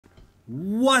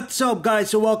What's up guys,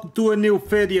 so welcome to a new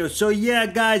video. So yeah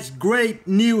guys, great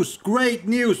news.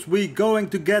 We're going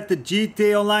to get the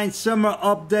GTA Online summer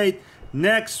update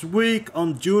next week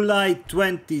on July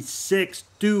 26th,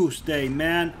 Tuesday,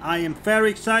 man. I am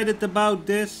very excited about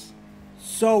this.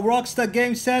 So Rockstar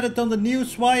Games said it on the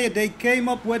newswire. They came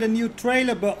up with a new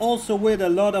trailer but also with a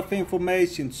lot of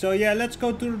information. So yeah, let's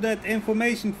go through that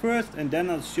information first and then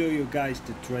I'll show you guys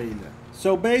the trailer.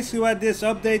 So basically what this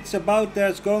update is about,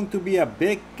 there's going to be a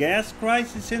big gas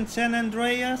crisis in San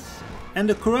Andreas. And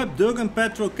the corrupt Duggan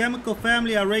petrochemical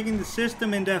family are rigging the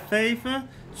system in their favor.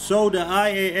 So the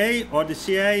IAA or the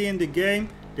CIA in the game,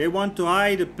 they want to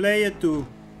hire the player to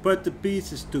put the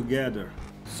pieces together.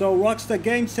 So Rockstar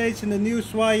Games says in the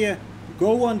newswire,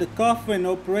 go on the cover in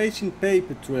Operation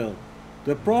Paper Trail.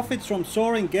 The profits from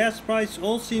soaring gas prices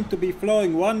all seem to be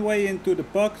flowing one way into the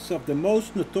pockets of the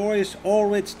most notorious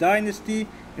oil-rich dynasty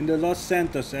in the Los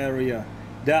Santos area.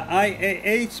 The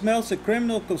IAA smells a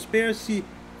criminal conspiracy.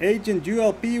 Agent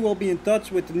ULP will be in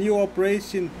touch with the new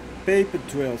Operation Paper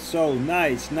Trail. So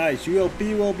nice.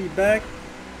 ULP will be back.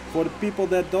 For the people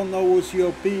that don't know who's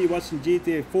ULP, he was in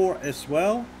GTA 4 as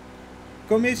well.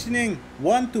 Commissioning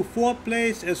 1 to 4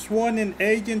 players as sworn-in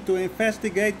agent to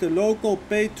investigate the local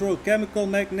petrochemical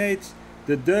magnates,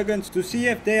 the Dugans, to see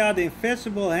if they are the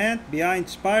invisible hand behind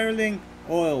spiraling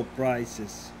oil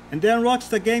prices. And then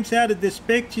Rockstar Games added this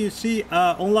picture. You see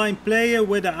an online player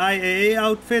with an IAA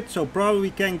outfit, so probably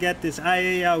we can get this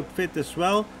IAA outfit as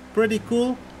well. Pretty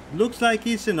cool. Looks like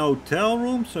he's in a hotel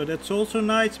room, so that's also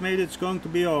nice. Maybe it's going to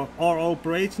be our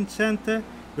operation center.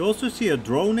 You also see a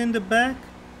drone in the back.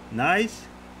 Nice.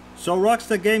 So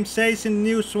Rockstar Games says in the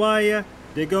newswire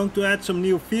they're going to add some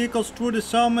new vehicles through the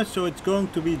summer, so it's going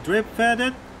to be drip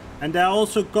fed. And there are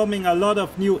also coming a lot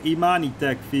of new Imani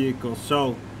Tech vehicles,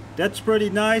 so that's pretty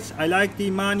nice. I like the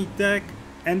Imani Tech.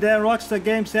 And then Rockstar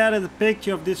Games added a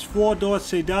picture of this 4-door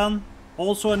sedan,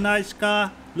 also a nice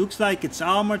car. Looks like it's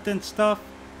armored and stuff.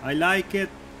 I like it.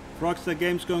 Rockstar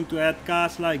Games going to add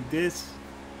cars like this.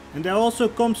 And there also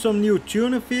comes some new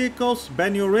tuner vehicles,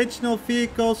 brand new original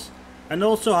vehicles, and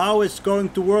also how it's going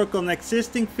to work on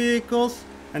existing vehicles,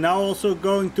 and how also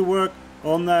going to work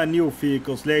on new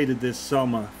vehicles later this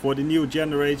summer for the new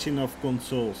generation of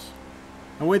consoles.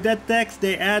 And with that text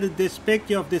they added this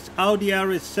picture of this Audi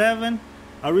RS7.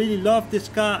 I really love this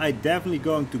car. I definitely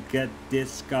going to get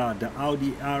this car. The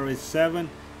Audi RS7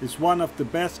 is one of the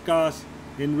best cars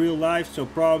in real life, so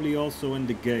probably also in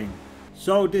the game.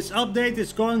 So this update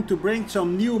is going to bring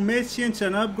some new missions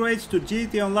and upgrades to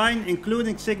GTA Online,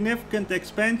 including significant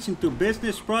expansion to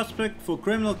business prospect for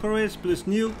criminal careers, plus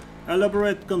new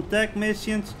elaborate contact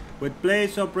missions with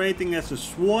players operating as a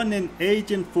sworn-in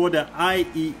agent for the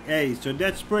IEA. So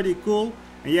that's pretty cool.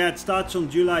 And yeah, it starts on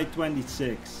July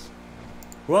 26.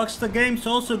 Rockstar Games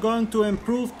also going to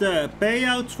improve the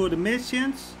payouts for the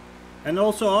missions. And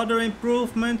also other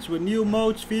improvements with new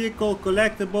modes, vehicle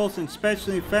collectibles and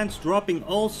special events dropping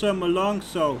all summer long.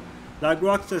 So like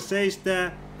Rockstar says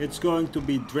there, it's going to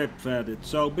be drip fed.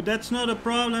 So but that's not a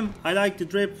problem. I like the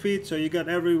drip feed, so you got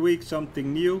every week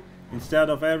something new instead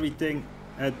of everything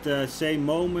at the same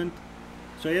moment.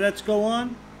 So yeah, let's go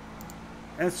on.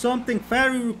 And something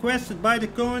very requested by the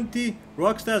community,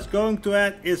 Rockstar is going to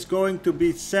add is going to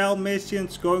be cell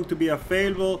missions, going to be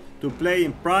available to play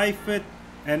in private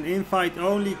and invite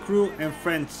only crew and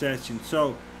friend sessions.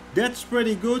 So that's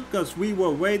pretty good, because we were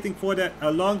waiting for that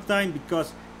a long time,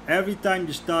 because every time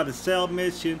you start a cell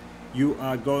mission you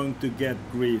are going to get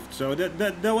griefed. So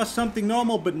that was something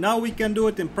normal, but now we can do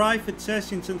it in private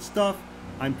sessions and stuff.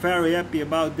 I'm very happy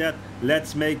about that.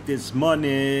 Let's make this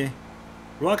money.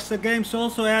 Rockstar Games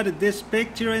also added this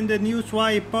picture in the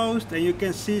newswire post, and you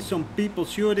can see some people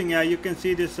shooting. Yeah, you can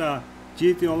see this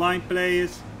GTA Online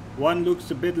players. One looks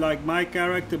a bit like my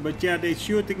character, but yeah, they're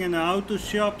shooting in an auto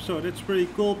shop, so that's pretty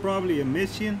cool, probably a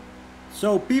mission.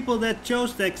 So people that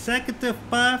chose the executive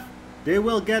path, they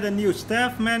will get a new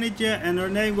staff manager, and her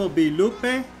name will be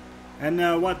Lupe.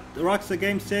 And what Rockstar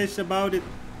Games says about it: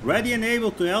 ready and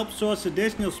able to help source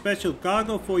additional special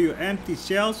cargo for your empty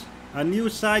shells. A new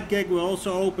side gig will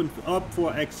also open up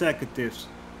for executives,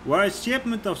 where a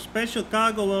shipment of special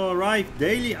cargo will arrive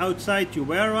daily outside your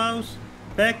warehouse,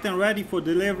 packed and ready for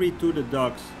delivery to the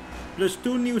docks. Plus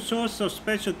 2 new sources of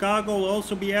special cargo will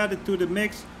also be added to the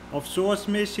mix of source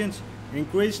missions,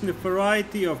 increasing the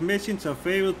variety of missions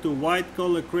available to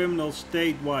white-collar criminals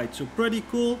statewide. So pretty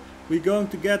cool. We're going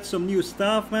to get some new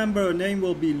staff member. Her name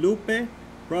will be Lupe,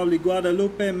 probably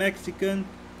Guadalupe, Mexican,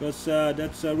 because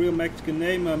that's a real Mexican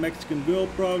name, a Mexican girl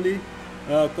probably,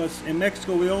 because in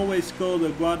Mexico we always call the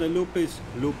Guadalupes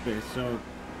Lupe. So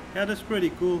yeah, that's pretty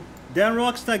cool. Then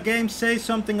Rockstar Games says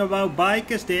something about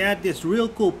bikers. They had this real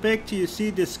cool picture. You see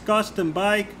this custom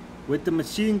bike with the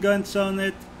machine guns on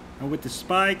it and with the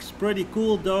spikes. Pretty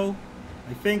cool though.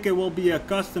 I think it will be a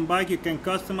custom bike. You can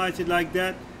customize it like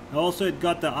that. Also it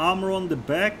got the armor on the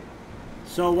back.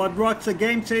 So what Rockstar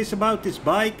Games says about this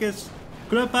bike is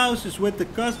clubhouses with the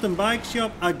custom bike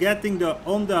shop are getting the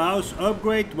on the house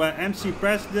upgrade where MC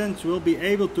presidents will be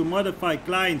able to modify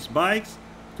clients' bikes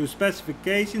to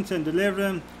specifications and deliver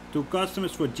them to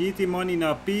customers for GT money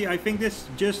now P. I think this is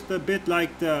just a bit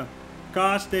like the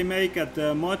cars they make at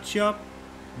the mod shop.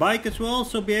 Bikers will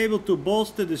also be able to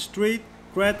bolster the street,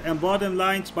 cred and bottom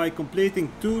lines by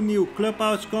completing 2 new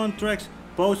clubhouse contracts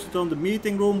posted on the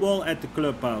meeting room wall at the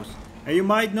clubhouse. And you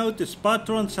might notice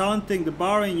patrons hunting the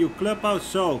bar in your clubhouse,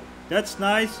 so that's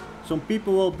nice. Some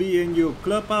people will be in your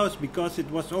clubhouse because it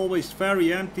was always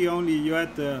very empty, only you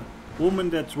had the woman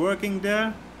that's working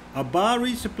there. A bar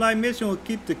resupply mission will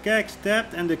keep the kegs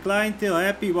tapped and the clientele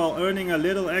happy while earning a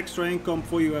little extra income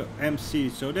for your MC.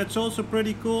 So that's also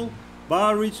pretty cool.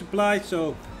 Bar resupply,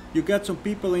 so you get some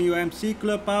people in your MC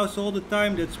clubhouse all the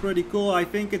time. That's pretty cool. I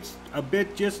think it's a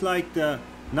bit just like the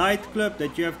nightclub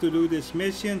that you have to do these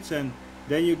missions and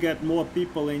then you get more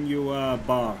people in your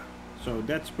bar. So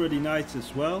that's pretty nice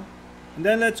as well. And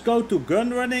then let's go to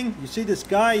gun running. You see this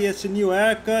guy, he has a new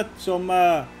haircut, some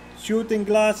shooting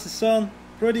glasses on.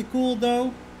 Pretty cool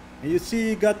though. And you see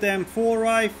he got the M4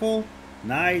 rifle.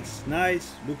 Nice,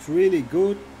 nice. Looks really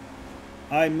good.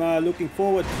 I'm looking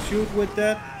forward to shoot with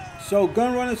that. So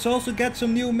gun runners also get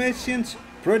some new missions.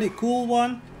 Pretty cool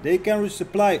one. They can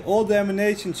resupply all the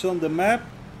ammunitions on the map.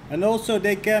 And also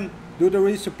they can do the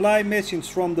resupply missions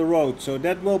from the road. So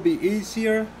that will be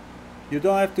easier. You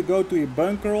don't have to go to your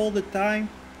bunker all the time.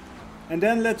 And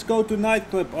then let's go to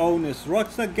nightclub owners.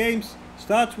 Rockstar Games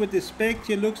starts with this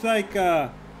picture. Looks like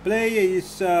a player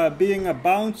is being a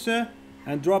bouncer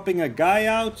and dropping a guy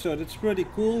out. So that's pretty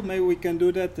cool. Maybe we can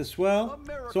do that as well.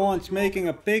 Someone's making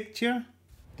a picture.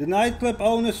 The nightclub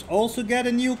owners also get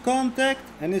a new contact.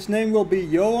 And his name will be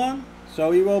Johan.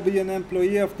 So he will be an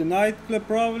employee of the nightclub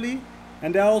probably.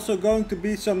 And there are also going to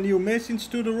be some new missions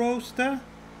to the roster.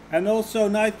 And also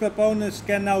nightclub owners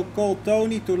can now call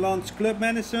Tony to launch club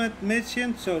management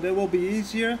missions. So that will be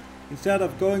easier instead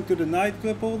of going to the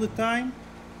nightclub all the time.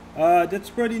 That's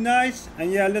pretty nice.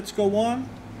 And yeah, let's go on.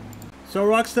 So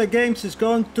Rockstar Games is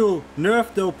going to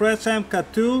nerf the Oppressor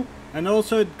MK2. And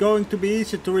also it's going to be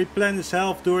easier to replenish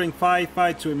health during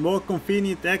firefights with more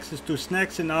convenient access to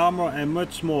snacks and armor and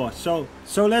much more. So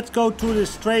let's go through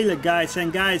this trailer guys.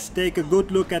 And guys, take a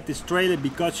good look at this trailer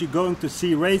because you're going to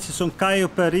see races on Cayo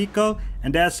Perico.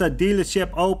 And there's a dealership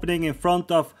opening in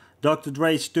front of Dr.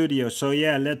 Dre's studio. So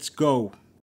yeah, let's go.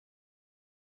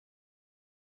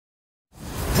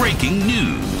 Breaking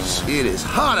news. It is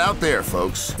hot out there,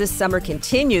 folks. This summer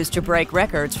continues to break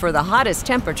records for the hottest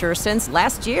temperature since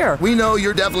last year. We know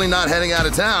you're definitely not heading out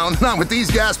of town, not with these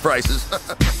gas prices.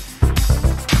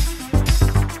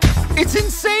 It's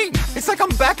insane! It's like I'm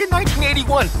back in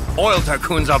 1981. Oil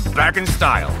tycoons are back in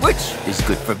style, which is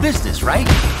good for business, right?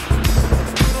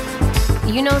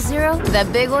 You know, Zero,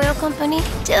 that big oil company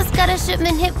just got a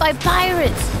shipment hit by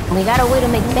pirates. We got a way to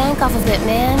make bank off of it,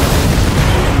 man.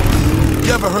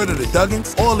 You ever heard of the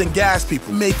Dugans? Oil and gas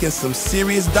people making some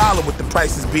serious dollar with the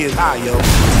prices being high, yo.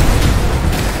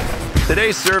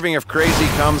 Today's serving of crazy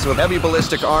comes with heavy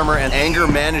ballistic armor and anger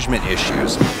management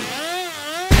issues.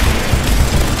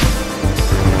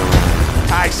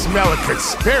 I smell a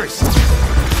conspiracy.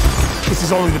 This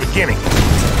is only the beginning.